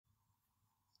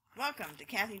Welcome to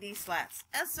CathyDSlaught's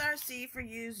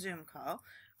SRC4u Zoom call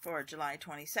for July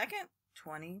 22nd,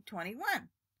 2021.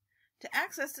 To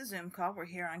access the Zoom call, we're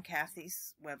here on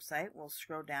Cathy's website. We'll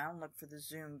scroll down, look for the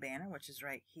Zoom banner, which is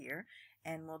right here,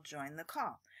 and we'll join the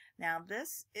call. Now,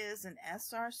 this is an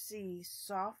SRC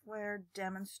software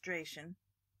demonstration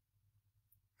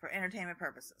for entertainment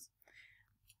purposes.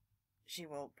 She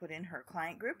will put in her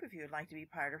client group. If you would like to be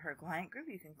part of her client group,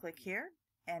 you can click here,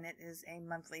 and it is a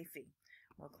monthly fee.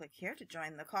 We'll click here to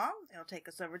join the call. It'll take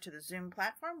us over to the Zoom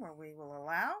platform where we will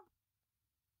allow.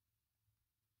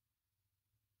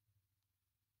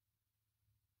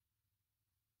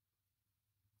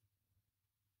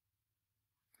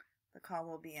 The call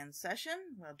will be in session.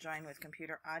 We'll join with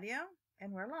computer audio,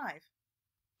 and we're live.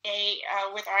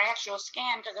 With our actual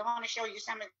scan, because I want to show you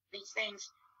some of these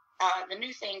things, the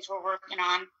new things we're working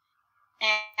on.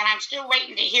 And I'm still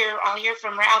waiting to hear. I'll hear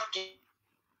from Ralph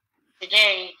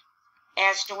today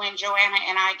as to when Joanna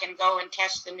and I can go and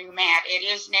test the new mat. It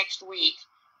is next week,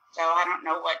 so I don't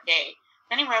know what day.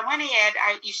 But anyway, I went ahead.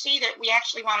 You see that we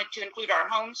actually wanted to include our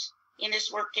homes in this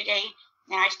work today,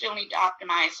 and I still need to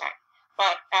optimize that.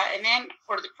 But and then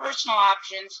for the personal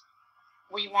options,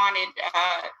 we wanted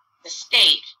the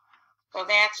state, so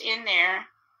that's in there.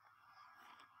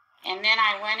 And then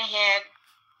I went ahead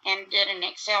and did an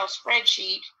Excel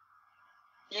spreadsheet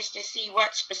just to see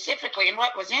what specifically, and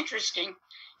what was interesting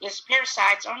is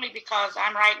parasites, only because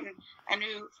I'm writing a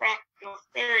new fractal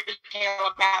fairy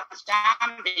tale about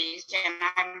zombies,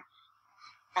 and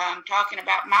I'm talking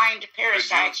about mind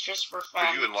parasites just for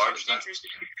fun. Did you enlarge that?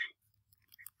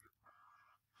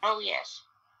 Oh, yes.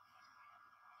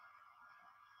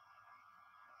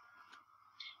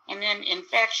 And then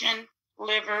infection,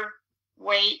 liver,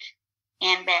 weight,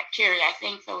 and bacteria. I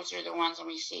think those are the ones that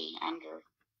we see under.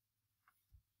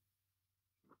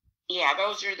 Yeah,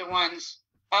 those are the ones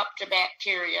up to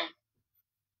bacteria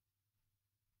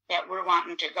that we're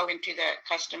wanting to go into the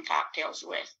custom cocktails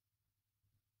with.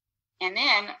 And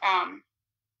then,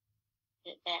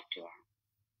 get back to our.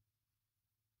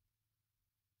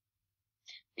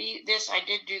 This, I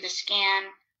did do the scan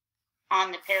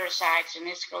on the parasites, and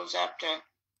this goes up to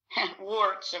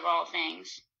warts of all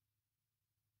things.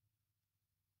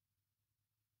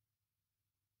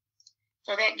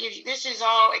 So that gives you, this is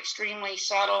all extremely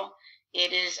subtle.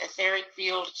 It is etheric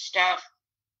field stuff,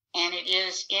 and it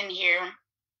is in here.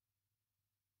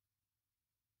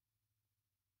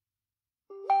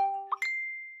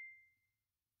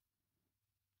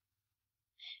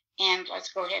 And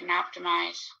let's go ahead and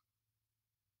optimize.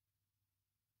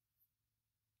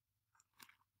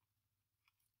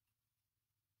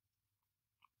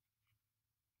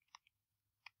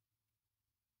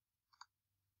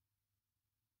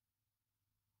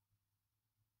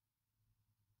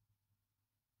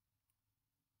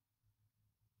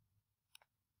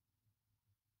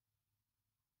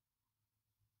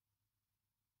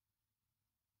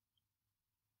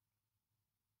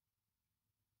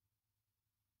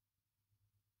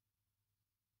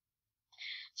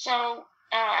 So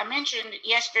I mentioned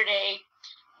yesterday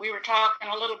we were talking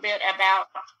a little bit about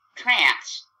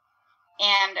trance,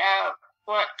 and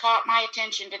what caught my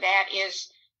attention to that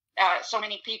is so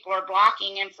many people are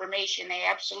blocking information. They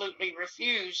absolutely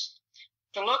refuse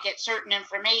to look at certain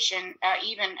information,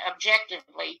 even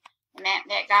objectively, and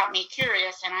that got me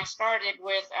curious, and I started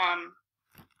with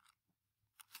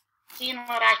seeing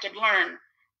what I could learn.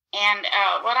 And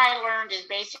what I learned is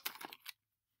basically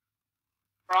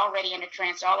already in a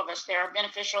trance, all of us. There are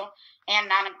beneficial and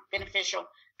non-beneficial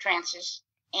trances,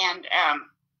 and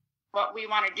what we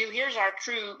want to do, here's our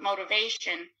true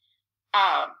motivation.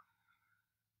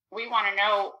 We want to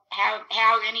know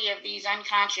how any of these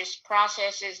unconscious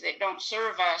processes that don't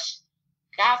serve us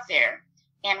got there.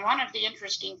 And one of the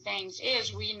interesting things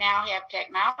is we now have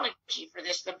technology for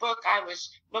this. The book I was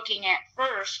looking at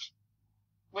first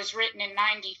was written in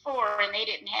 '94, and they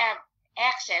didn't have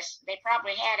access. They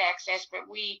probably had access, but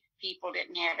we people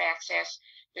didn't have access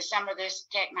to some of this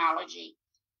technology.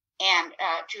 And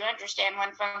to understand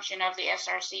one function of the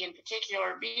SRC in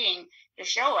particular being to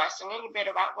show us a little bit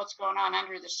about what's going on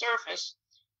under the surface.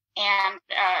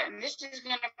 And this is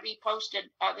going to be posted,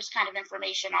 this kind of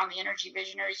information, on the Energy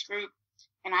Visionaries group.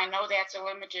 And I know that's a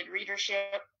limited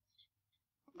readership,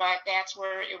 but that's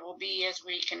where it will be as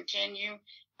we continue.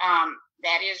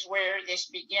 That is where this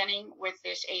beginning with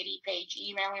this 80-page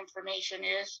email information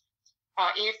is,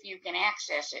 if you can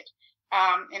access it.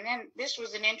 And then this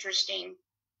was an interesting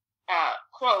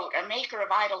quote: "A maker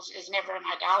of idols is never an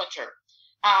idolater."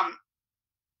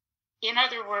 In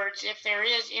other words, if there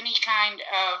is any kind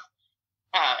of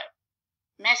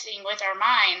messing with our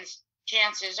minds,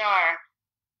 chances are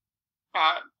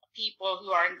people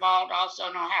who are involved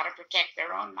also know how to protect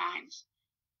their own minds.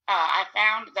 I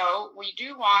found, though, we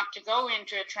do want to go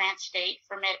into a trance state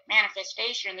for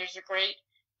manifestation. There's a great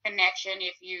connection.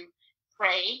 If you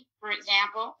pray, for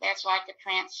example, that's like a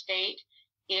trance state.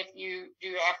 If you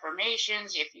do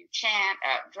affirmations, if you chant,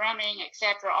 drumming,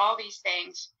 etc., all these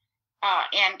things.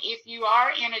 And if you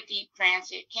are in a deep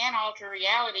trance, it can alter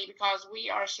reality because we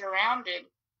are surrounded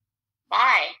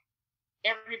by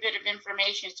every bit of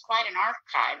information. It's quite an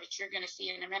archive that you're going to see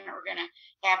in a minute. We're going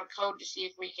to have a code to see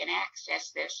if we can access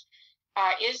this.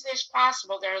 Is this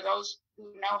possible? There are those who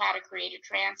know how to create a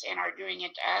trance and are doing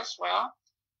it to us. Well,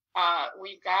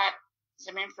 we've got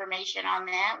some information on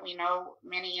that. We know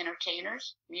many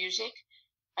entertainers, music,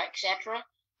 etc.,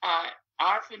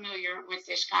 are familiar with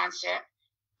this concept.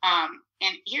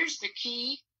 And here's the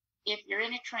key. If you're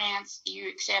in a trance, you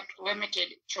accept limited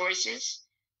choices.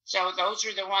 So those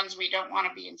are the ones we don't want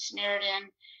to be ensnared in.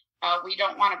 We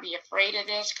don't want to be afraid of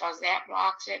this because that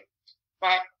blocks it.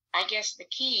 But I guess the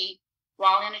key,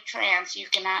 while in a trance, you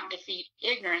cannot defeat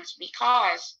ignorance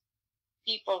because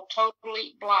people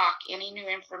totally block any new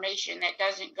information that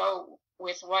doesn't go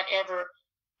with whatever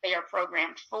they are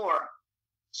programmed for.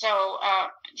 So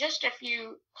just a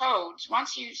few codes.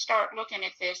 Once you start looking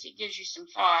at this, it gives you some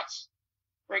thoughts.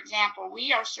 For example,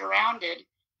 we are surrounded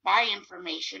by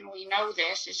information. We know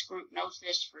this. This group knows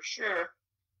this for sure.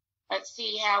 Let's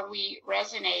see how we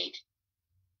resonate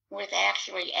with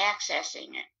actually accessing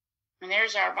it. And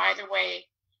there's our, by the way,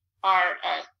 our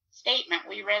statement.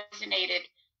 We resonated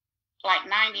like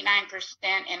 99%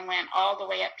 and went all the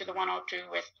way up to the 102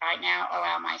 with, I now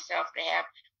allow myself to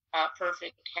have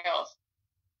perfect health.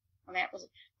 And that was,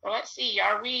 well, let's see,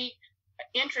 are we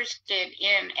interested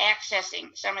in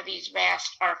accessing some of these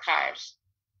vast archives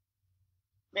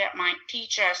that might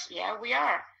teach us? Yeah, we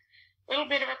are. A little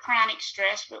bit of a chronic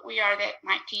stress, but we are. That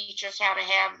might teach us how to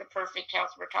have the perfect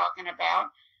health we're talking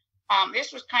about.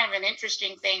 This was kind of an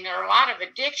interesting thing. There are a lot of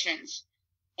addictions,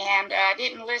 and I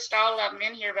didn't list all of them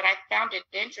in here, but I found it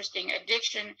interesting.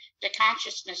 Addiction to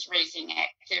consciousness raising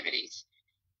activities.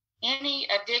 Any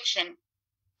addiction,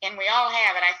 and we all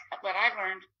have it. What I've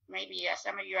learned, maybe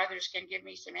some of you others can give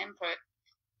me some input,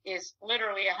 is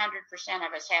literally 100%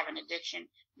 of us have an addiction.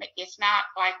 It's not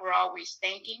like we're always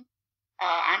thinking.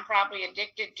 I'm probably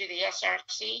addicted to the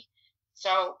SRC,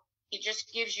 so it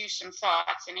just gives you some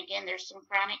thoughts. And again, there's some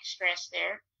chronic stress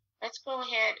there. Let's go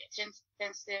ahead, since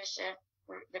this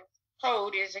the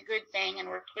code is a good thing and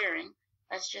we're clearing,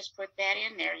 let's just put that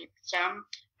in there. Some,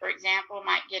 for example,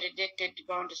 might get addicted to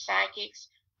going to psychics.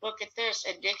 Look at this,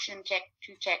 addiction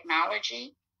to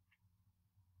technology.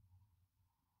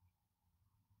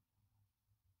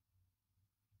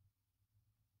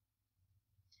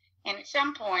 And at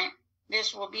some point,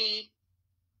 this will be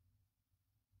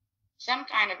some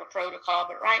kind of a protocol,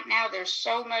 but right now there's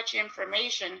so much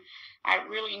information, I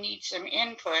really need some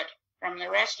input from the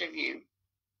rest of you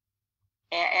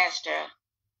as to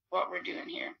what we're doing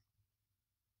here.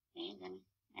 Okay, then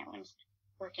that one's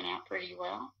working out pretty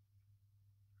well.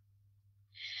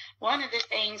 One of the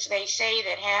things they say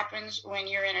that happens when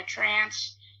you're in a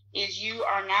trance is you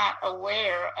are not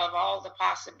aware of all the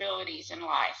possibilities in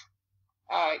life.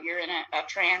 You're in a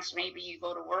trance. Maybe you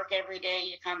go to work every day,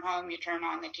 you come home, you turn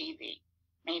on the TV.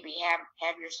 Maybe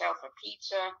have yourself a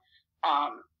pizza.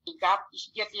 You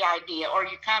get the idea, or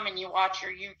you come and you watch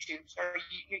your YouTubes, or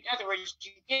in other words,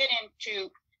 you get into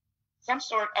some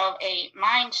sort of a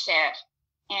mindset,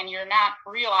 and you're not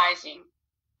realizing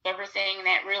everything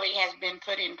that really has been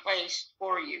put in place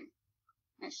for you.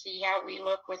 Let's see how we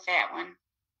look with that one.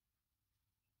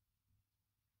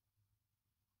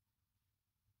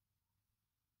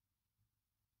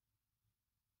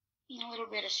 A little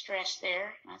bit of stress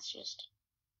there. That's just.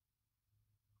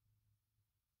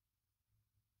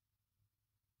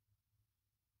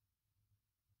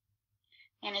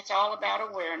 And it's all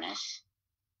about awareness.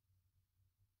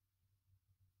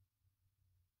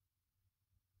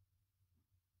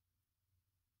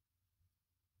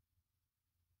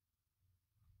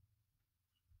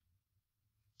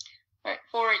 But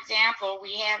for example,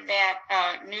 we have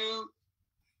that new,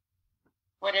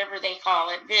 whatever they call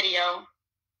it, video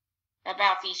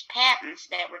about these patents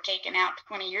that were taken out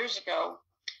 20 years ago,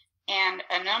 and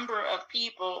a number of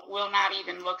people will not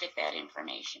even look at that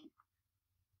information.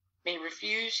 They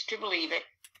refuse to believe it,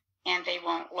 and they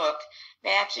won't look.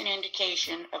 That's an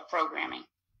indication of programming.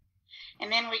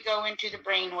 And then we go into the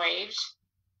brain waves.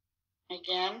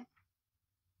 Again,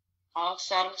 all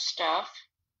subtle stuff.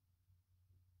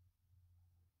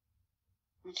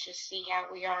 Let's just see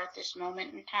how we are at this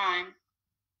moment in time.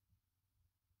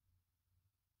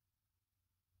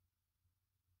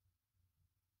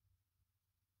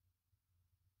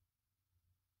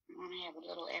 want to have a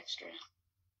little extra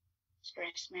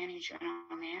stress management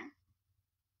on that.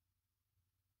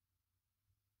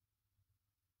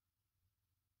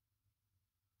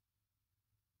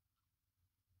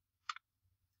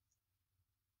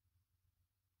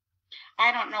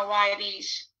 I don't know why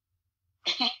these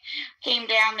came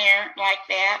down there like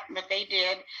that, but they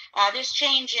did. This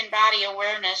change in body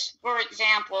awareness, for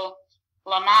example,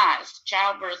 Lamaze,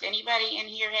 childbirth. Anybody in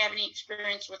here have any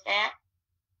experience with that?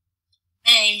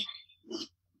 Hey.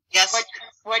 Yes.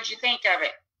 What'd you think of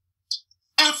it?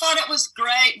 I thought it was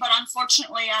great, but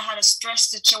unfortunately I had a stress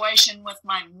situation with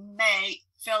my mate,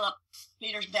 Philip,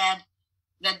 Peter's dad,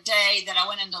 the day that I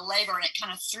went into labor, and it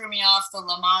kind of threw me off the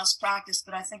Lamaze practice,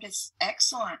 but I think it's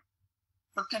excellent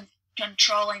for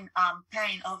controlling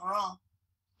pain overall.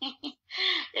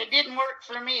 It didn't work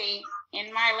for me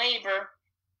in my labor.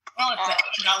 Well,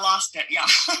 I lost it, yeah.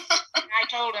 I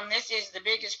told him, this is the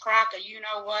biggest crock of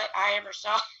you-know-what I ever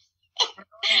saw.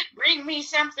 Bring me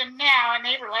something now, and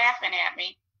they were laughing at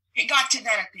me. It got to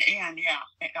that at the end, yeah.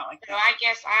 It got like so that. I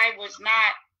guess I was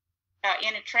not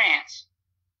in a trance.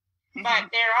 Mm-hmm.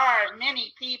 But there are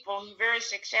many people who very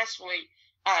successfully,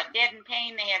 dead in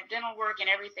pain, they have dental work and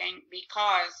everything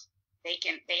because they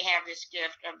have this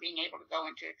gift of being able to go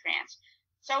into a trance.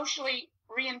 Socially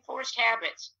reinforced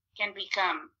habits can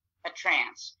become a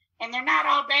trance. And they're not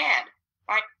all bad,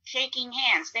 like shaking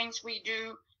hands, things we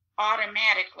do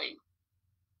automatically.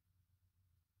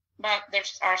 But there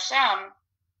are some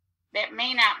that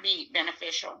may not be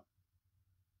beneficial.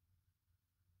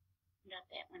 Got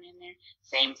that one in there.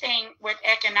 Same thing with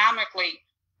economically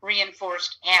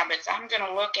reinforced habits. I'm going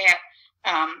to look at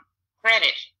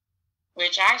credit,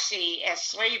 which I see as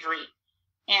slavery.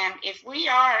 And if we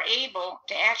are able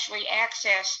to actually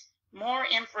access more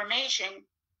information,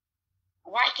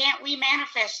 why can't we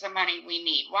manifest the money we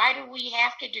need? Why do we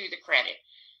have to do the credit?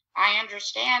 I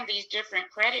understand these different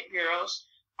credit bureaus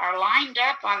are lined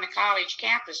up on the college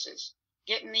campuses,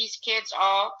 getting these kids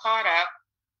all caught up.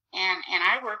 And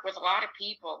I work with a lot of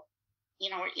people,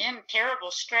 in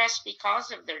terrible stress because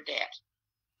of their debt.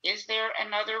 Is there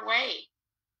another way?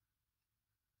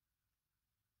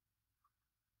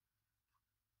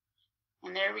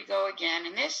 And there we go again.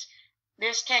 And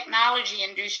this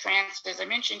technology-induced trance, as I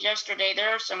mentioned yesterday, there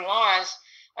are some laws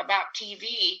about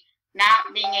TV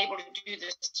not being able to do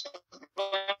this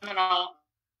subliminal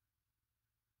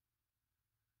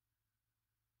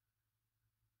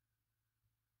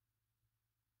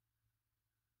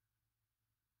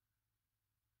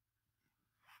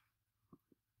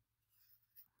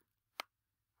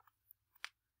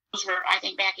where I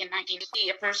think back in 1960,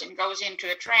 a person goes into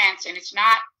a trance, and it's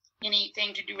not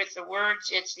anything to do with the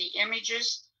words, it's the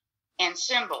images and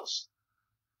symbols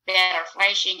that are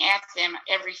flashing at them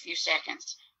every few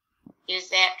seconds. Is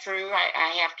that true?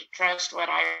 I have to trust what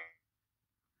I...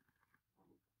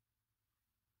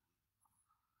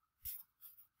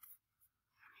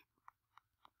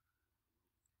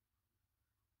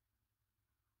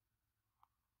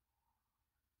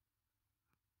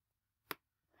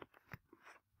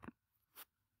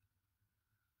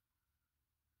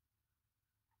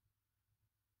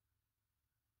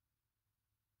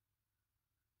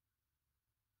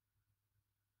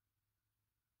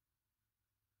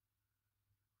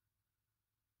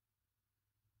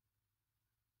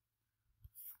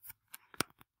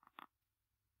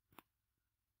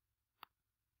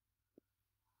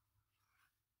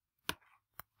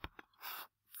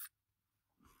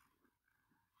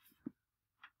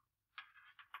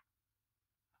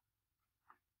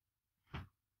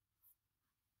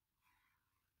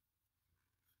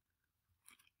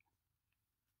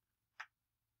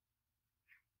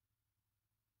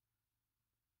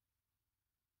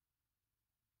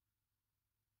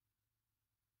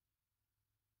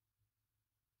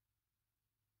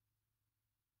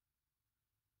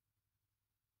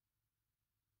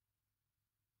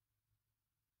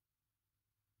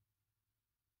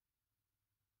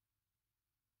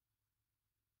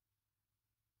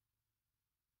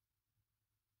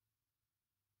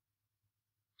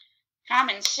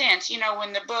 Common sense,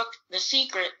 when the book The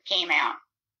Secret came out,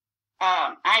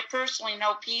 I personally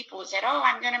know people who said, oh,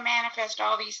 I'm going to manifest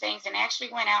all these things, and actually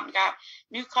went out and got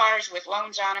new cars with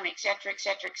loans on them, et cetera, et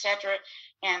cetera, et cetera.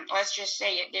 And let's just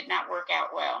say it did not work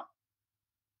out well.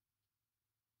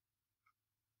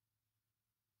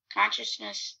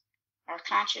 Consciousness or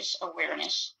conscious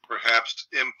awareness. Perhaps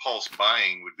impulse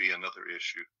buying would be another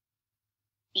issue.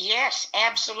 Yes,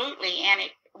 absolutely. And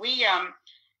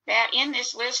that in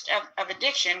this list of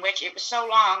addiction, which it was so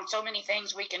long, so many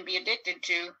things we can be addicted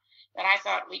to, that I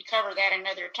thought we'd cover that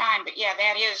another time. But yeah,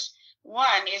 that is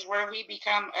one, is where we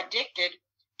become addicted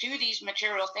to these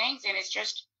material things, and it's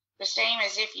just the same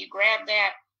as if you grab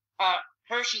that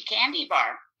Hershey candy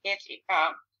bar.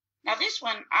 Now this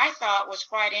one I thought was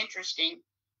quite interesting.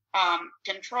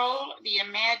 Control the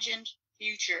imagined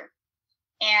future.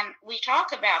 And we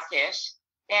talk about this,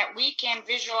 that we can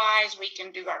visualize, we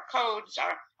can do our codes,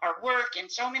 our work in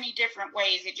so many different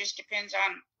ways. It just depends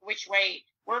on which way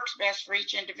works best for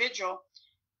each individual.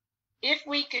 If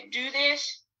we could do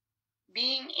this,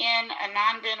 being in a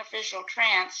non-beneficial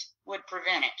trance would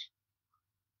prevent it.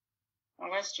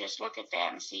 Well, let's just look at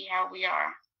that and see how we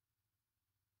are.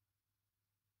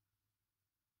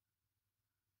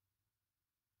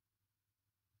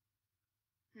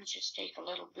 Let's just take a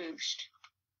little boost.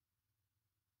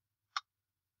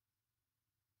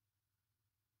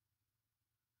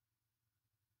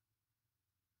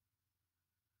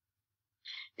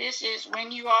 This is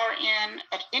when you are in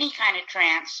any kind of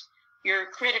trance, your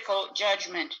critical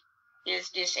judgment is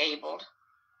disabled.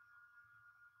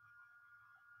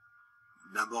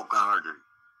 Neville Goddard.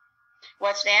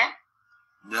 What's that?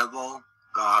 Neville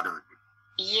Goddard.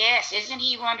 Yes, isn't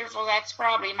he wonderful? That's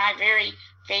probably my very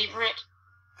favorite.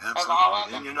 Absolutely. Of all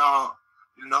of them. And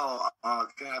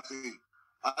Cathy,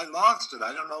 I lost it.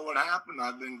 I don't know what happened. I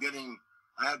have been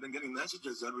getting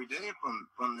messages every day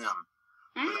from them.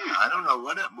 I don't know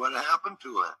what happened to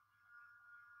it.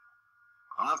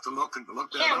 I'll have to look that up.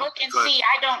 Yeah, look and see.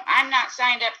 I'm not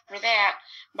signed up for that,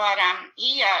 but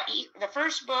he the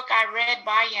first book I read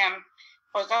by him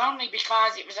was only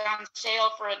because it was on sale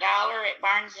for $1 at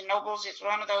Barnes and Nobles. It's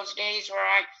one of those days where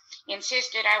I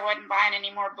insisted I wasn't buying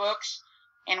any more books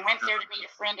and went there to meet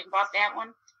a friend and bought that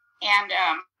one. And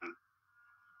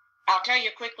I'll tell you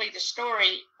quickly the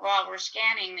story while we're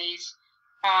scanning these.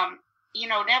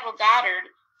 Neville Goddard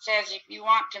says if you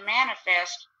want to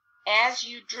manifest, as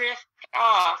you drift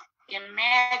off,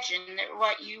 imagine that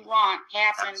what you want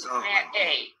happens that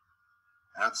day.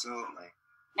 Absolutely.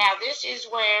 Now, this is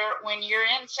where, when you're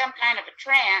in some kind of a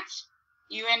trance,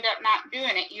 you end up not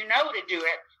doing it. You know to do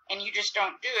it, and you just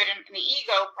don't do it. And the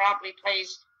ego probably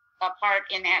plays a part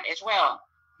in that as well.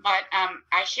 But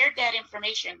I shared that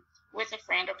information with a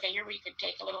friend. Okay, here we could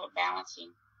take a little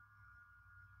balancing.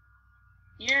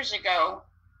 Years ago,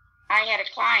 I had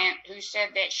a client who said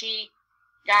that she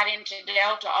got into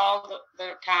Delta all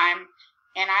the time,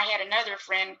 and I had another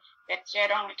friend that said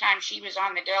only time she was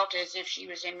on the Delta is if she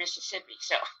was in Mississippi.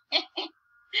 So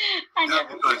I never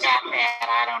forgot that.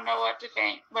 I don't know what to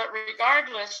think. But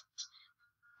regardless,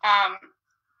 a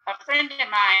friend of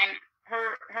mine,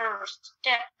 her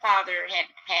stepfather had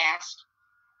passed,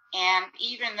 and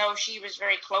even though she was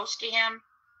very close to him,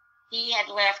 he had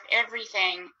left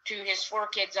everything to his 4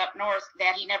 kids up north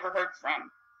that he never heard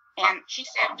from. And she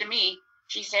said to me,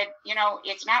 she said,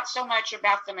 it's not so much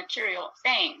about the material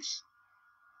things,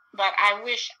 but I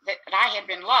wish that I had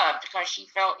been loved, because she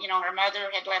felt, her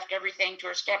mother had left everything to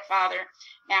her stepfather.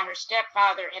 Now her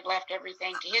stepfather had left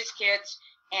everything to his kids,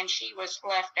 and she was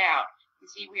left out. You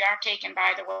see, we are taken,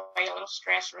 by the way, a little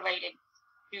stress related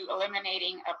to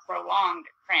eliminating a prolonged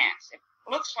trance. It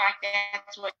looks like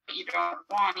that's what you don't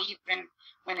want, even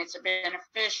when it's a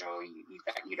beneficial.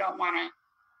 You don't want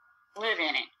to live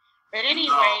in it. But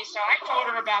anyway, so I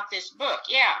told her about this book.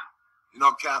 Yeah.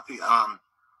 Cathy,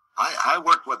 I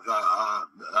worked with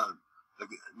the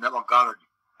Neville Goddard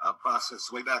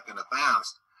process way back in the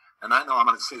past, and I know I'm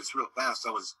going to say this real fast.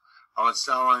 I was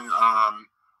selling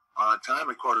time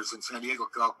recorders in San Diego,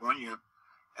 California,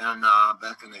 and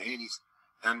back in the 80s,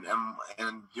 and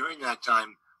during that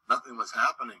time, nothing was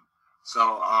happening.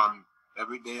 So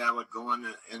every day I would go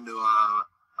into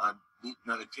a deep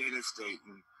meditative state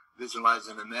and visualize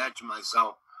and imagine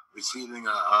myself receiving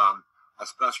a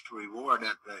special reward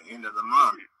at the end of the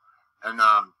month. And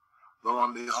lo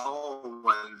and behold,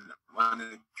 when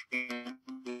it came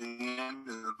to the end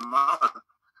of the month,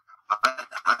 I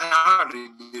hardly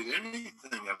did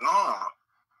anything at all.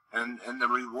 And the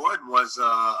reward was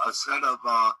a set of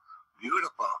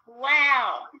beautiful,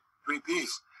 wow,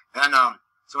 3-piece. And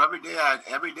so every day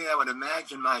I would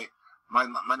imagine my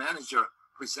manager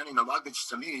presenting the luggage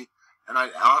to me, and I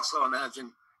also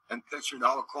imagined and pictured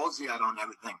all the clothes he had on,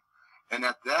 everything. And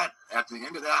at the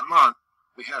end of that month,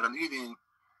 we had a meeting,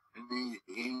 and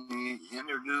he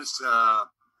introduced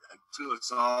to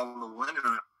us all the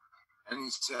winner, and he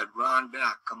said, "Ron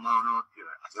Beck, come on up here."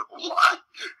 I said, "What?"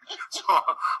 So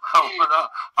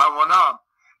I went up,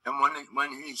 and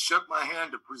when he shook my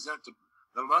hand to present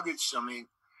the luggage to me,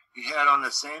 he had on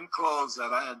the same clothes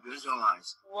that I had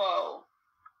visualized. Whoa.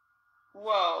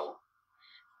 Whoa.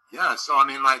 Yeah, so I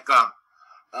mean, like,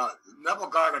 Neville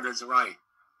Goddard is right.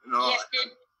 Yes,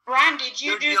 Ron, did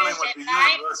you do this at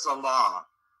night? Universal law.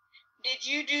 Did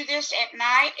you do this at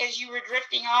night as you were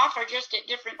drifting off, or just at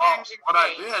different times of the What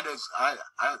day? I did is,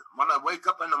 when I wake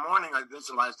up in the morning, I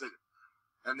visualized it,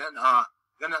 and then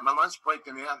at my lunch break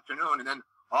in the afternoon, and then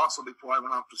also before I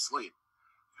went off to sleep,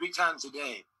 3 times a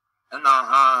day, and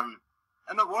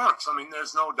it works. I mean,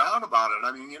 there's no doubt about it.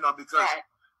 I mean, because Right.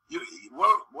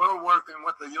 we're working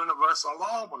with the universal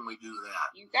law when we do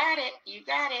that. You got it. You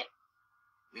got it.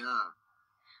 Yeah.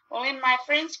 Well, in my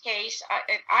friend's case,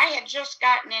 I had just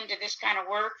gotten into this kind of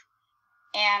work,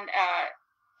 and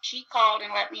she called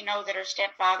and let me know that her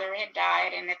stepfather had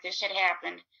died and that this had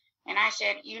happened. And I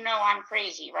said, I'm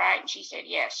crazy, right? And she said,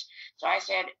 yes. So I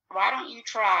said, why don't you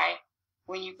try,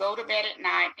 when you go to bed at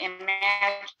night,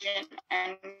 imagine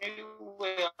a new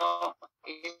will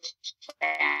is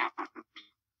found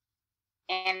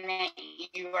and that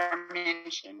you are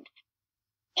mentioned.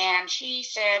 And she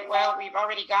said, well, we've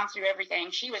already gone through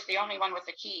everything. She was the only one with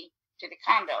the key to the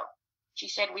condo. She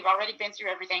said, we've already been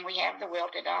through everything. We have the will,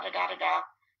 da-da-da-da-da-da.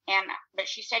 But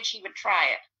she said she would try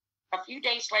it. A few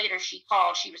days later, she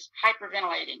called. She was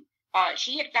hyperventilating.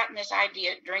 She had gotten this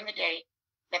idea during the day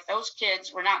that those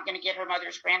kids were not going to get her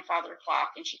mother's grandfather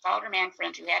clock. And she called her man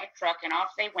friend who had a truck, and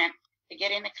off they went to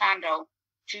get in the condo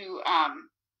to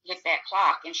get that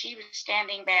clock. And she was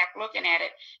standing back looking at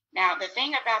it. Now, the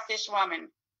thing about this woman,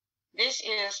 this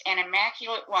is an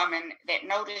immaculate woman that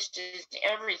notices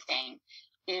everything.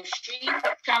 If she had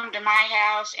come to my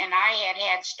house and I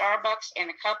had Starbucks and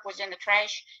the cup was in the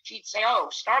trash, she'd say, oh,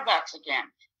 Starbucks again.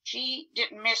 She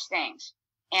didn't miss things.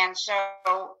 And so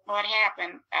what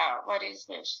happened, what is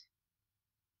this?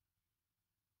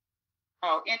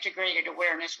 Oh, integrated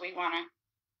awareness. We want to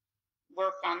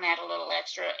work on that a little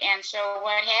extra. And so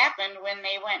what happened when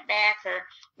they went back, her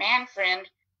man friend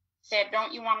said,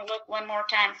 don't you want to look one more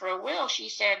time for a will? She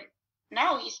said,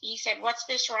 no. He said, what's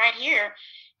this right here?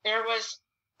 There was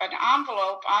an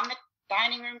envelope on the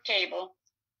dining room table.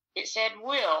 It said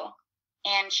will,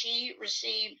 and she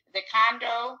received the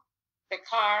condo, the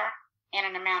car, and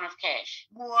an amount of cash.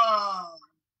 Whoa.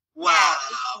 Wow.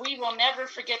 Now, we will never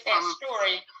forget that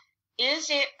story.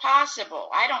 Is it possible?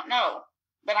 I don't know,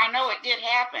 but I know it did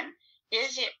happen.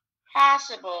 Is it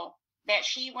possible that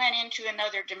she went into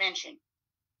another dimension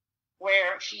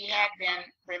where she had been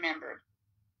remembered?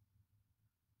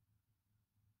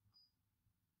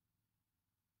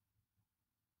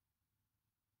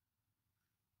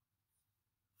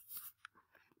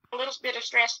 A little bit of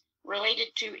stress related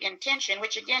to intention,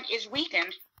 which again is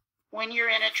weakened when you're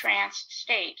in a trance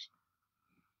state.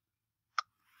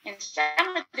 And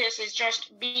some of this is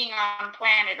just being on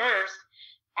planet Earth.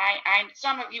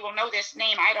 Some of you will know this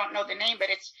name. I don't know the name, but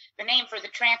it's the name for the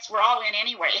trance we're all in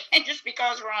anyway, just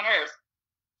because we're on Earth.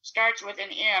 Starts with an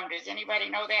M. Does anybody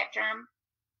know that term?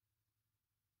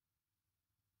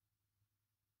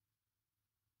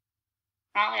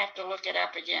 I'll have to look it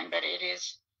up again, but it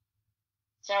is.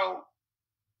 So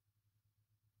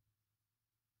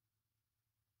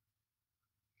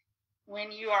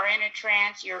when you are in a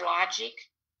trance, your logic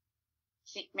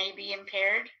may be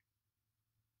impaired.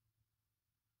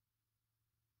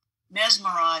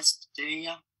 Mesmerized, do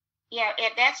you? Yeah,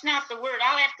 that's not the word.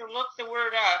 I'll have to look the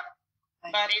word up,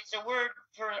 but it's a word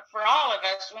for all of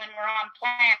us when we're on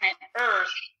planet Earth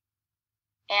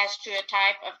as to a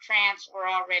type of trance we're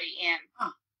already in.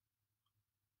 Huh.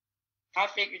 I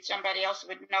figured somebody else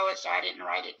would know it, so I didn't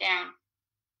write it down.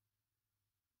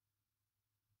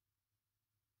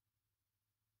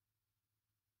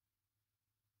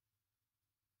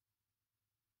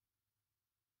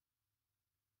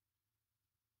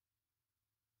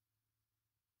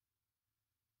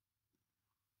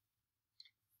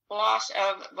 Loss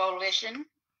of volition.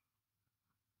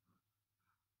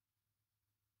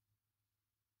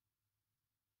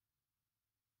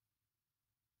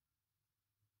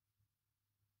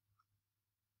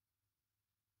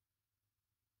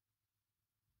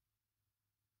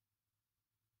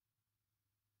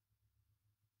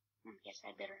 I guess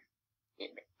I better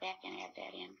get back and add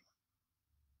that in.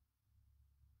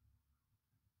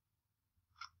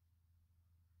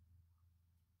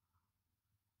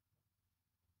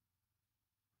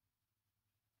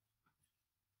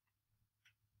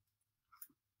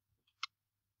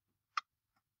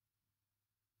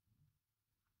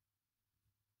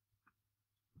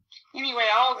 Anyway,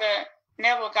 all the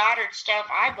Neville Goddard stuff,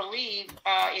 I believe,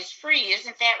 is free.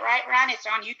 Isn't that right, Ron? It's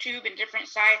on YouTube and different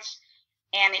sites,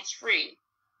 and it's free.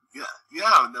 Yeah.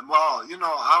 Well,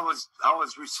 I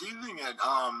was receiving it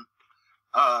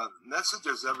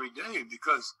messages every day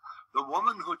because the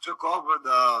woman who took over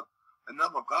the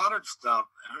Neville Goddard stuff,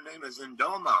 her name is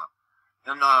Indoma,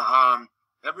 and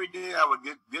every day I would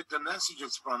get the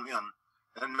messages from him,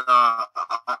 and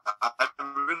I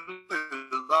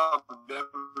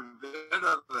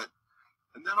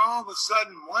a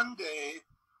sudden, one day,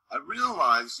 I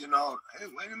realized, you know, hey,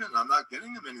 wait a minute, I'm not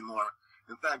getting them anymore.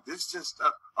 In fact, this just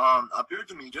appeared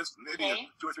to me just maybe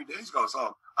 2 or 3 days ago.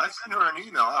 So I sent her an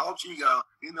email. I hope she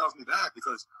emails me back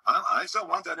because I still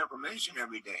want that information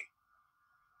every day.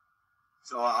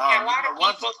 So yeah, a lot of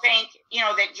people think, you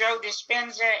know, that Joe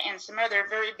Dispenza and some other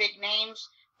very big names,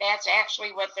 that's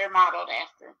actually what they're modeled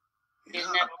after, is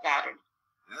Neville Goddard.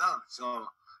 Yeah, so,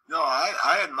 no,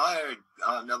 I admired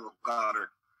Neville Goddard.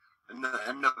 And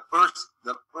the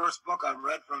first book I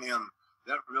read from him,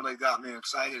 that really got me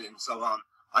excited. And so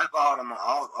I followed him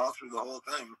all through the whole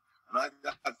thing. And I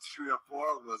got 3 or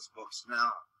 4 of those books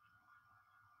now.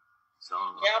 So,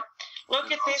 yep.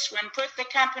 Look at this one. Put the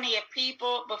company of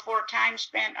people before time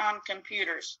spent on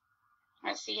computers.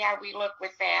 Let's see how we look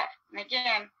with that. And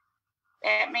again,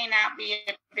 that may not be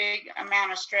a big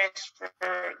amount of stress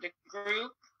for the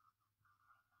group,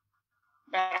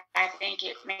 but I think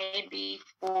it may be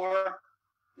for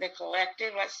the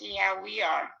collective. Let's see how we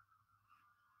are.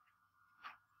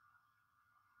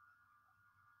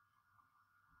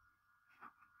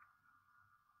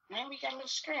 Well, we got a little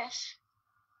stress.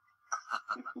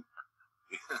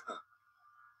 Yeah.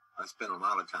 I spent a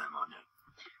lot of time on it.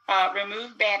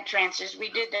 Remove bad trances. We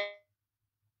did that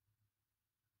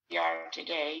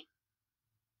today.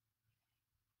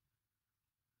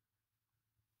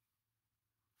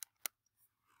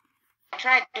 I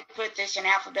tried to put this in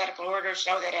alphabetical order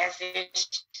so that as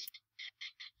this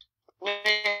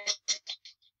list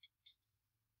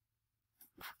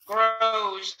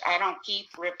grows, I don't keep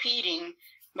repeating,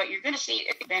 but you're going to see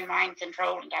it's been mind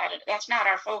controlled and data. That's not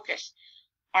our focus.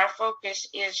 Our focus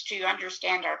is to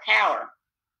understand our power.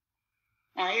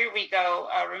 Now here we go,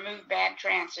 remove bad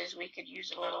trances. We could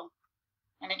use a little,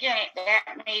 and again,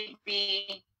 that may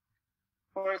be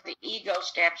where the ego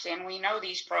steps in. We know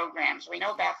these programs. We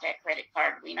know about that credit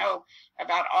card. We know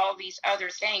about all these other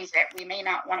things that we may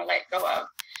not want to let go of.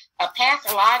 A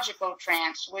pathological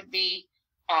trance would be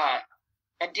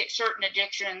certain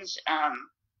addictions,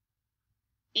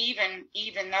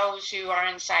 even those who are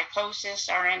in psychosis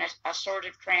are in a sort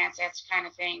of trance. That's the kind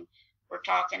of thing we're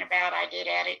talking about. I did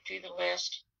add it to the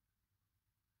list.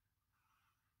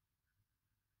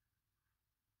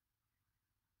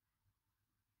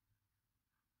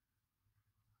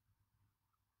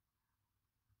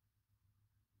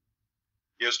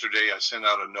 Yesterday, I sent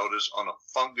out a notice on a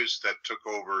fungus that took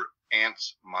over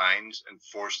ants' minds and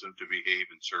forced them to behave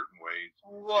in certain ways.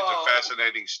 Whoa. It's a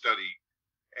fascinating study,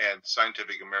 and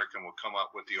Scientific American will come out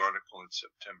with the article in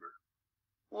September.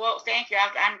 Well, thank you.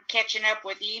 I'm catching up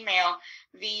with email.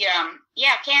 The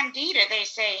Candida, they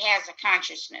say, has a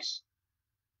consciousness,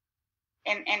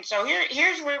 and so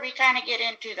here's where we kind of get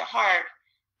into the heart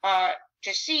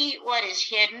to see what is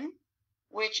hidden.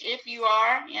 Which, if you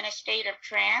are in a state of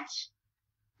trance,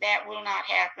 that will not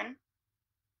happen.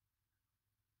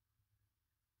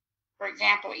 For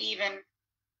example, even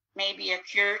maybe a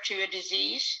cure to a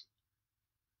disease.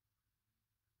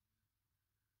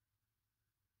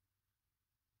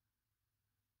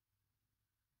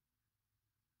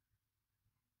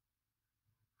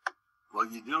 Well,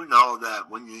 you do know that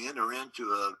when you enter into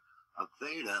a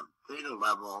theta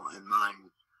level in mind,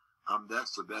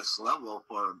 that's the best level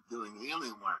for doing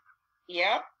healing work.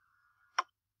 Yep.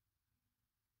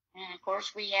 And of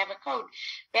course, we have a code.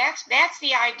 That's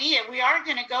the idea. We are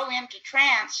going to go into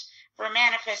trance for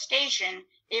manifestation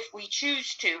if we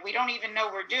choose to. We don't even know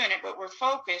we're doing it, but we're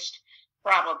focused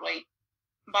probably.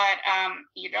 But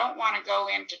you don't want to go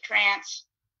into trance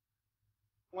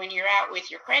when you're out with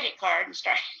your credit card and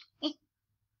start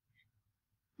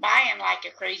buying like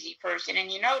a crazy person.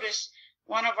 And you notice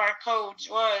one of our codes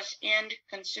was end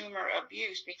consumer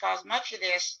abuse, because much of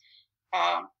this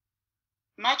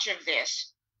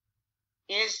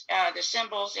is the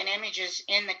symbols and images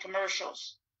in the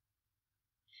commercials.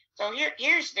 So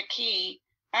here's the key.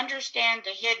 Understand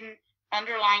the hidden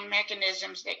underlying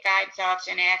mechanisms that guide thoughts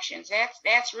and actions.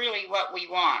 That's really what we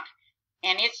want.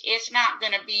 And it's not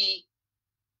going to be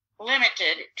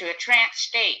limited to a trance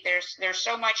state. There's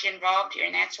so much involved here,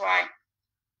 and that's why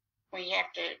we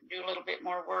have to do a little bit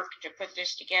more work to put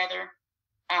this together.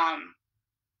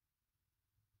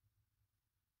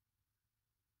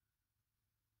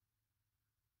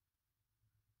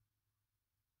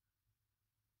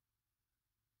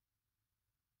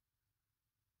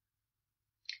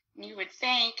 You would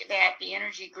think that the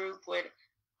energy group would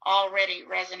already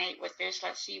resonate with this.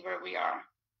 Let's see where we are.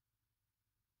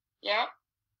 Yep.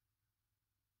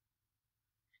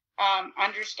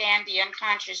 Understand the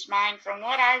unconscious mind. From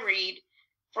what I read,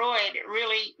 Freud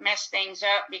really messed things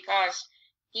up because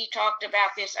he talked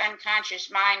about this unconscious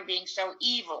mind being so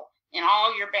evil and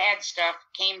all your bad stuff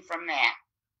came from that.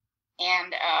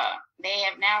 And they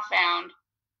have now found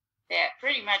that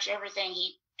pretty much everything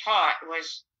he taught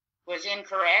was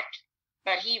incorrect,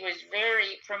 but he was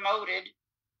very promoted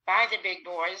by the big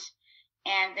boys.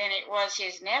 And then it was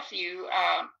his nephew,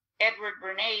 Edward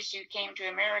Bernays, who came to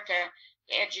America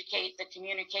to educate the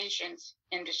communications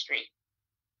industry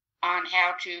on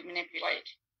how to manipulate,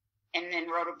 and then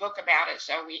wrote a book about it.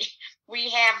 So we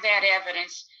have that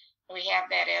evidence. We have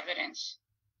that evidence.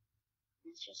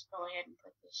 Let's just go ahead and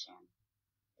put this in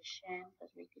the shin,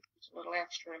 because we could use a little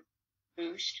extra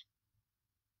boost.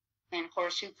 And of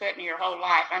course, who could in your whole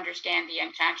life understand the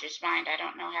unconscious mind? I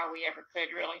don't know how we ever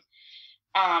could, really.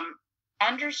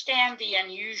 Understand the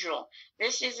unusual.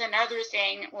 This is another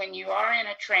thing. When you are in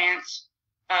a trance,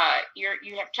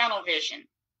 you have tunnel vision.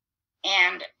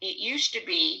 And it used to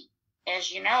be,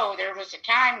 as you know, there was a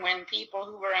time when people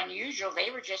who were unusual, they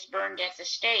were just burned at the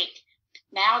stake.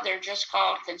 Now they're just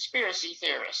called conspiracy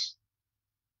theorists.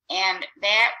 And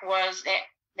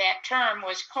that term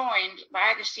was coined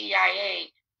by the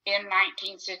CIA in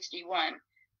 1961.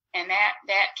 And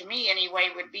that to me anyway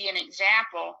would be an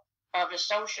example of a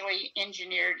socially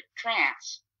engineered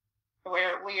trance,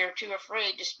 where we are too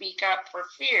afraid to speak up for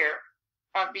fear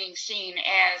of being seen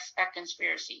as a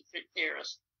conspiracy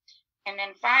theorist. And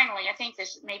then finally, I think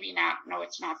this maybe not, no,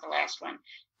 it's not the last one.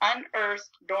 Unearthed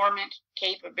dormant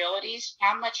capabilities.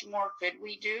 How much more could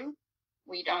we do?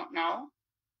 We don't know.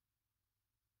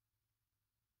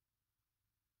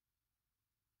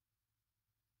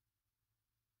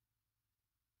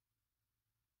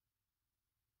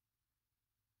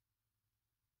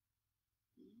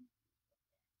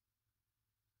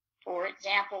 For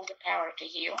example, the power to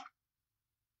heal.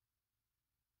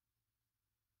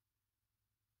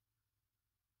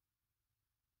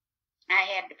 I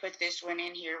had to put this one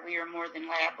in here. We are more than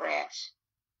lab rats.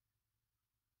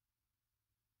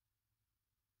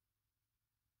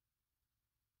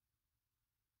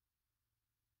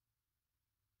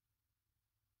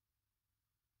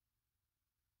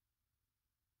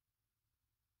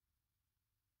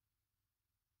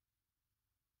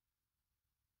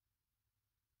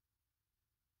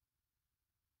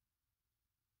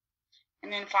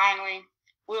 And then finally,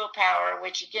 willpower,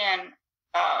 which again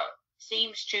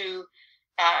seems to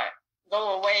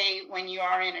go away when you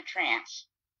are in a trance,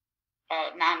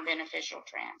 non-beneficial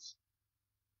trance.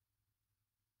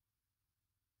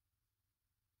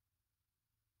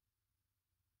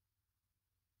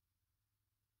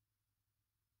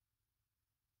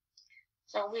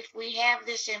 So if we have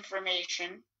this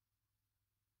information,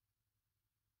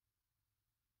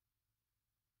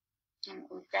 and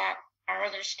we've got our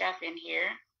other stuff in here,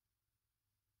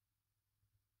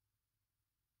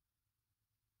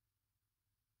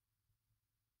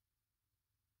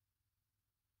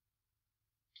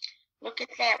 look at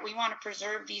that. We want to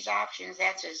preserve these options.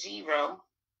 That's a 0.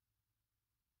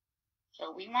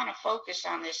 So we want to focus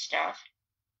on this stuff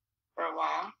for a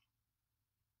while.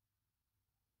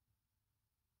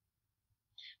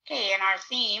 Okay, and our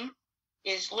theme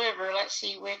is liver. Let's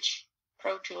see which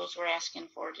Pro Tools we're asking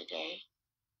for today.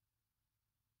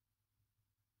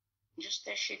 Just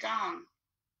the QiGong.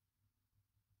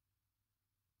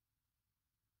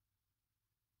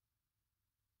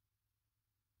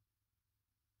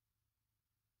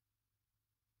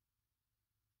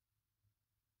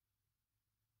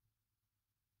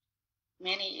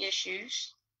 Many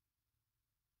issues.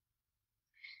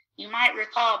 You might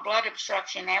recall blood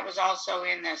obstruction. That was also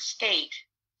in the state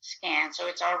scan, so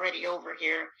it's already over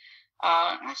here.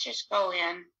 Let's just go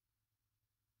in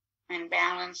and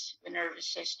balance the nervous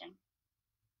system.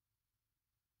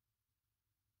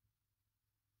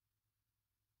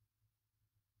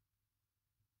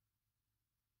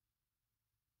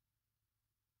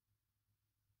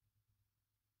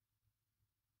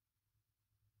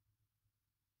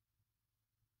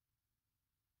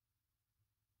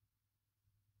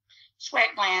 Sweat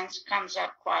glands comes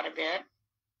up quite a bit.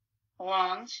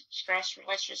 Lungs, stress,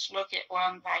 let's just look at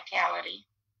lung vitality.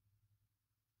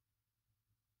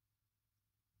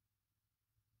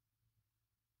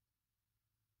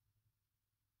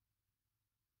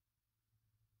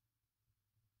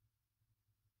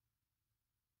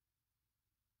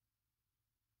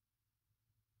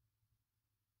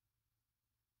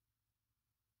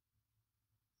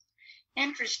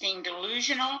 Interesting,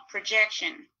 delusional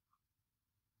projection.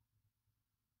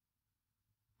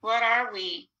 What are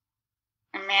we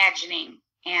imagining?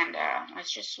 And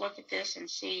let's just look at this and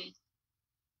see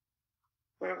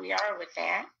where we are with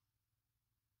that.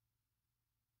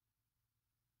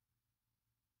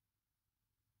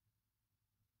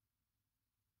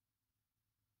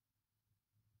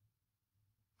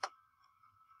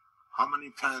 how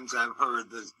many times I've heard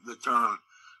the term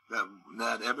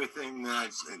that everything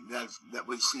that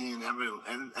we see in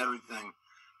everything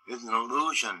is an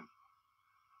illusion.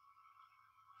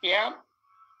 Yeah.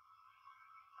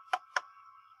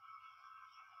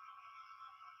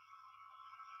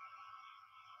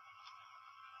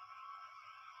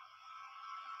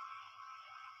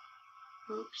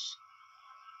 Oops.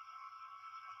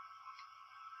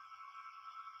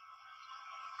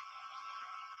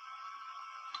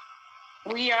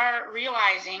 We are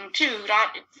realizing, too,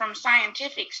 from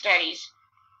scientific studies,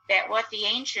 that what the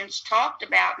ancients talked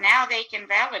about, now they can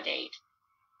validate.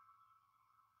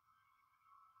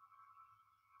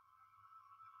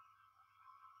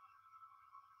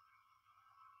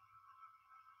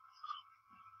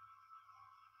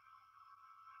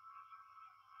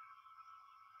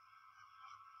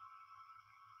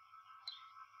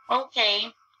 Okay.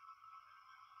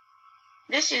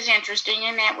 This is interesting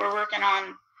in that we're working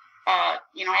on,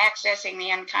 accessing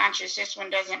the unconscious. This one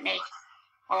doesn't make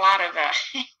a lot of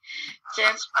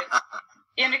sense. But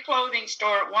in a clothing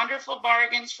store, wonderful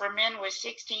bargains for men with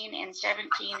 16 and 17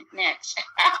 necks.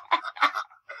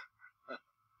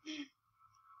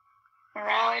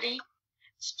 Morality,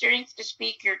 strength to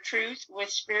speak your truth with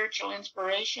spiritual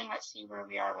inspiration. Let's see where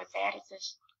we are with that at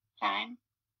this time.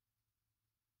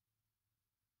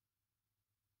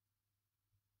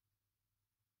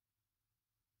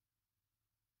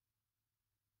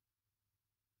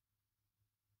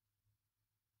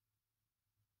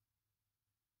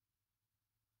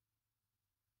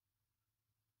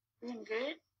 Doing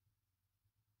good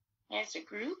as a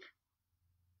group.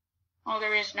 Oh,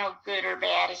 there is no good or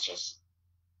bad. It's just,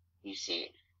 you see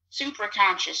it.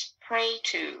 Superconscious, pray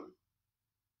to.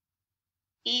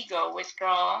 Ego,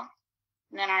 withdrawal.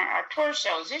 And then our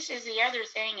torsos. This is the other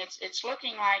thing. It's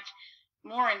looking like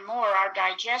more and more our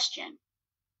digestion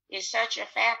is such a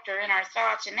factor in our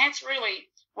thoughts. And that's really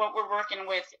what we're working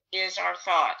with, is our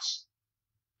thoughts.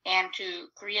 And to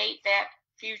create that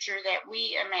future that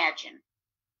we imagine,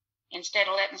 instead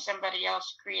of letting somebody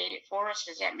else create it for us.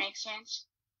 Does that make sense?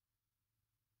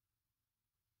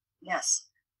 Yes.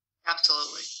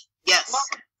 Absolutely. Yes.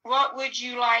 What would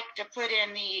you like to put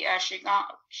in the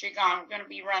QiGong? We're going to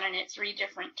be running it 3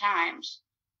 different times.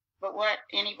 But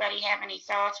anybody have any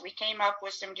thoughts? We came up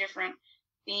with some different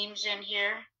themes in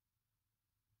here.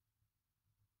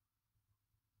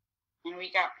 And we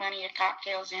got plenty of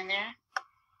cocktails in there.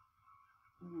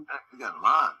 We got a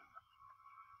lot.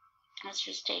 Let's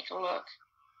just take a look.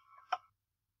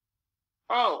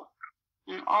 Oh,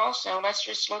 and also let's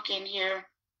just look in here.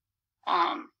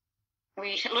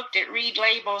 We looked at read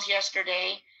labels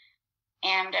yesterday,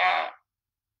 and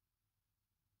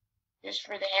just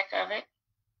for the heck of it.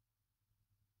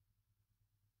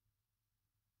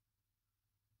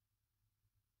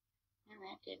 And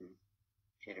that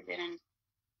should have been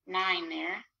a 9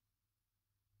 there.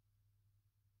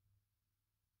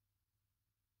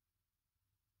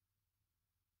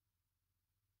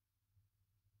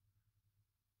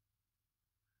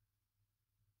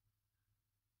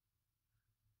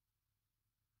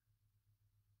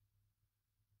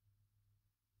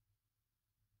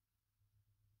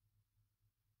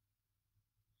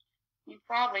 You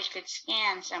probably could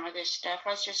scan some of this stuff.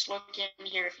 Let's just look in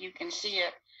here if you can see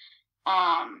it.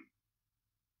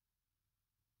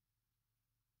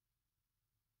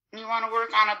 You want to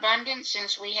work on abundance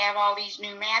since we have all these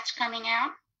new mats coming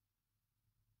out?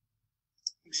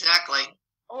 Exactly.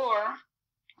 Or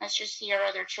let's just see our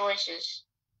other choices.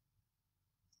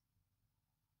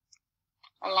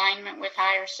 Alignment with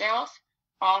higher self.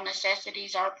 All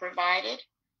necessities are provided.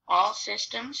 All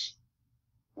systems.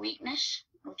 Weakness,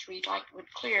 which we'd like would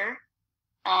clear.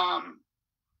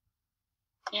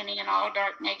 Any and all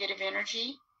dark negative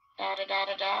energy.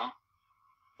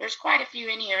 There's quite a few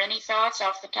in here. Any thoughts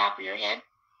off the top of your head?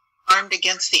 Armed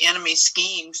against the enemy's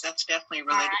schemes. That's definitely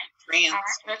related to trance. All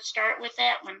right, let's start with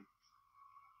that one.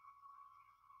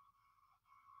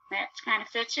 That kind of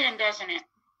fits in, doesn't it?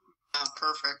 Oh,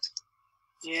 perfect.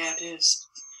 Yeah, it is.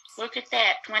 Look at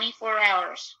that, 24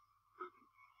 hours.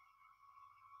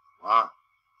 Wow.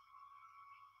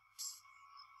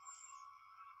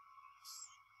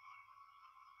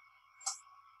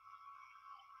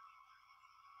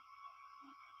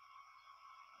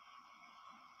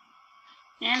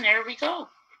 And there we go.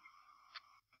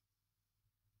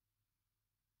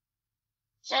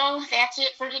 So that's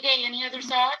it for today. Any other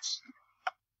thoughts?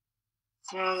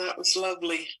 Oh, that was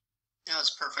lovely. That was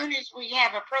As perfect. soon as we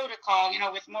have a protocol,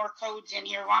 with more codes in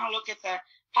here, want to look at the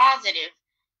positive.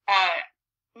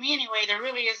 Anyway, there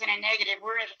really isn't a negative.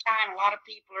 We're at a time a lot of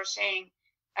people are saying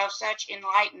of such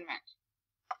enlightenment.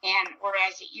 And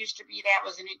whereas it used to be that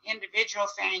was an individual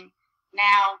thing,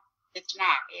 now it's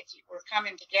not. We're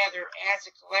coming together as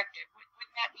a collective.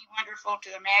 Wouldn't that be wonderful to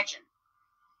imagine?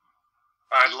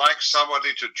 I'd like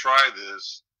somebody to try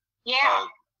this. Yeah.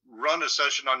 Run a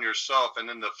session on yourself, and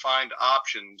in the find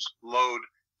options, load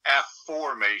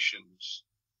affirmations.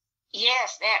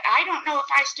 Yes, that. I don't know if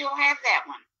I still have that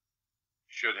one.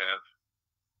 Should have.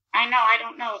 I know. I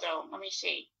don't know, though. Let me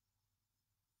see.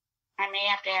 I may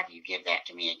have to have you give that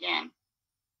to me again.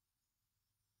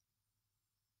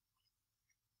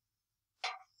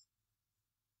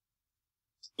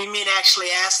 You mean actually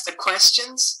ask the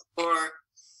questions, or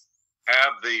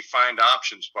Have the find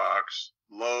options box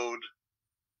load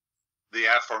the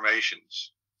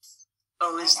affirmations.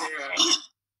 oh, is there a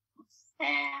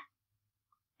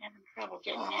Having trouble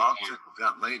getting Well, that I'll down. check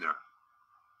that later.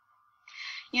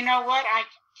 You know what? I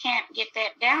can't get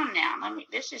that down now.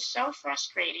 This is so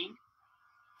frustrating.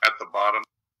 At the bottom,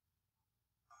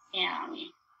 Yeah, let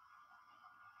me.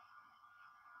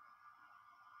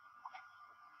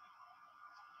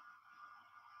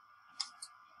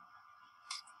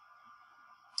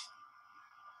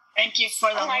 Thank you for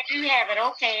the. Oh, I do have it.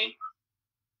 Okay.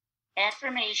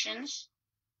 Affirmations.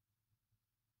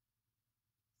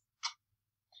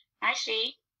 I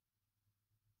see.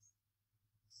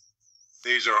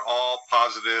 these are all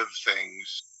positive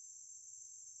things.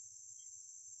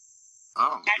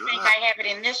 Oh, I think I have it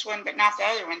in this one, but not the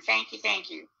other one. Thank you, thank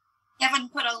you. Kevin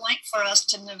put a link for us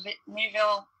to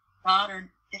Neville Goddard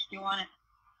if you want it.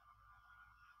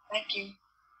 Thank you.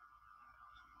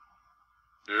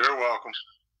 You're welcome.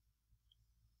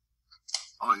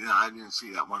 Oh, yeah, I didn't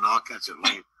see that one. I'll catch it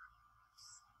later.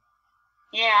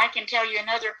 Yeah, I can tell you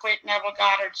another quick Neville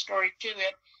Goddard story to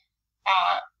it.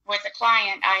 With a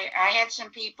client, I had some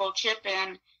people chip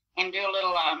in and do a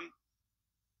little,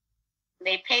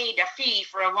 they paid a fee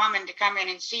for a woman to come in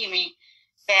and see me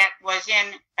that was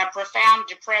in a profound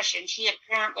depression. She had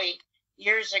apparently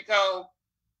years ago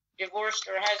divorced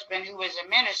her husband, who was a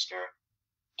minister,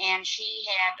 and she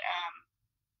had,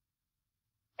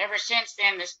 ever since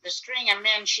then, the string of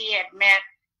men she had met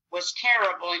was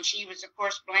terrible, and she was, of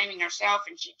course, blaming herself,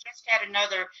 and she just had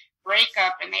another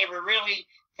breakup, and they were really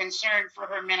concerned for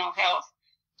her mental health.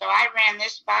 So I ran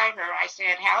this by her. I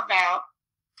said, how about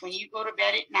when you go to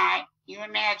bed at night, you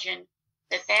imagine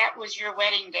that that was your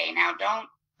wedding day. Now, don't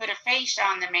put a face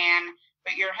on the man,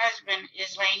 but your husband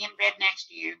is laying in bed next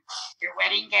to you. Your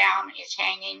wedding gown is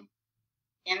hanging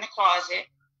in the closet.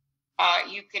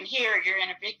 You can hear, you're in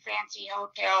a big fancy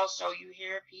hotel, so you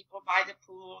hear people by the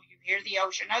pool, you hear the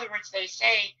ocean. In other words, they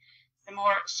say the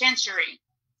more sensory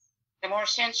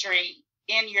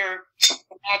in your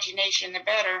imagination, the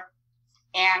better.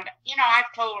 And, you know,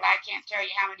 I've told, I can't tell you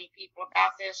how many people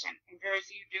about this, and very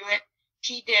few do it.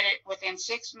 She did it within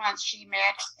 6 months. She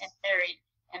met and married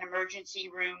an emergency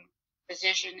room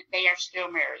physician. They are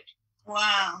still married.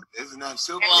 Wow. Isn't that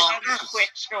super? That's another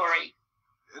quick story.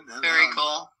 very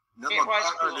cool? Neville It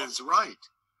was Goddard cool. is right.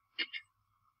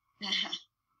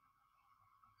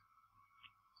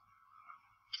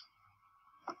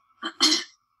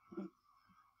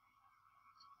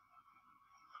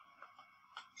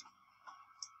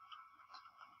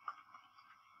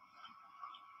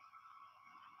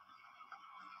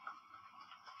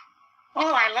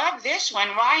 Oh, I love this one.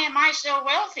 Why am I so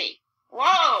wealthy?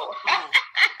 Whoa.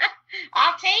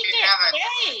 I'll take You it. have it.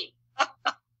 Yay.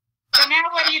 So now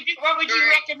what do you do? What would you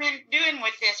recommend doing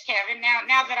with this, Kevin,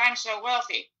 now that I'm so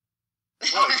wealthy?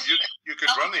 Well, you could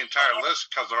run the entire list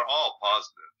because they're all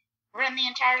positive. Run the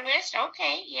entire list?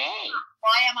 Okay, yay.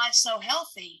 Why am I so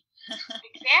healthy?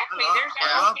 Exactly. There's I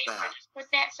that. love Okay, so that. just put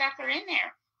that sucker in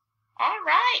there. All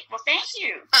right. Well, thank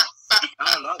you.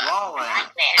 I love all I that.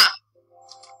 like that.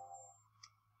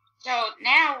 So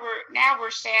now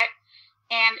we're set.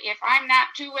 And if I'm not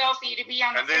too wealthy to be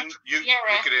on And the then you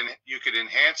Sierra, could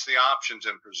enhance the options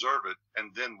and preserve it,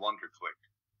 and then wonder click.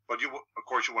 But of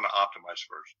course you want to optimize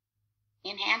first.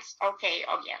 enhance. Okay.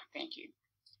 Oh yeah. Thank you.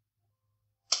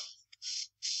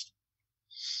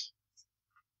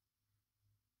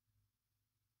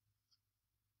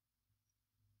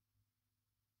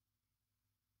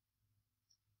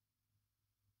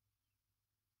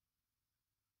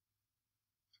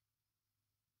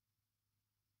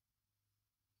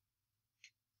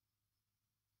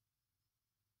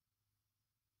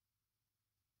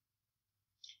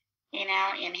 Okay,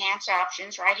 now enhance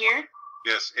options right here.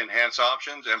 Yes, enhance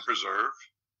options and preserve.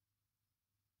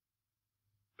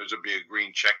 There's a big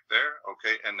green check there.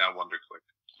 Okay, and now wonder click.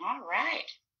 All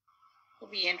right. Will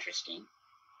be interesting.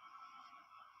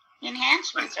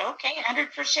 Enhancements. Okay, 100%.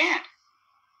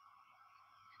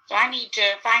 So I need to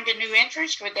find a new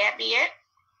interest. Would that be it?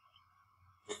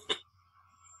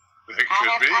 It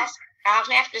could be. I'll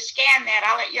have to scan that.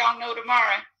 I'll let y'all know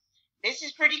tomorrow. This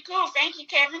is pretty cool. Thank you,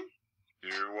 Kevin.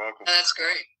 You're welcome. That's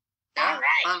great. All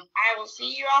right. I will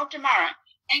see you all tomorrow.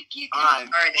 Thank you. All right.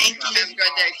 All right. Thank you. Have a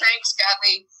good day. Thanks,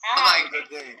 Cathy. Bye. Bye-bye. Have a good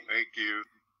day. Thank you.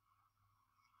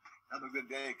 Have a good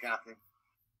day, Cathy.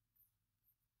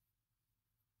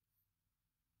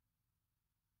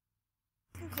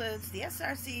 Concludes the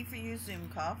SRC4u Zoom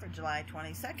call for July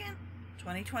 22nd,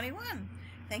 2021.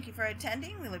 Thank you for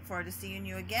attending. We look forward to seeing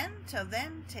you again. Till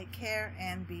then, take care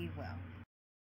and be well.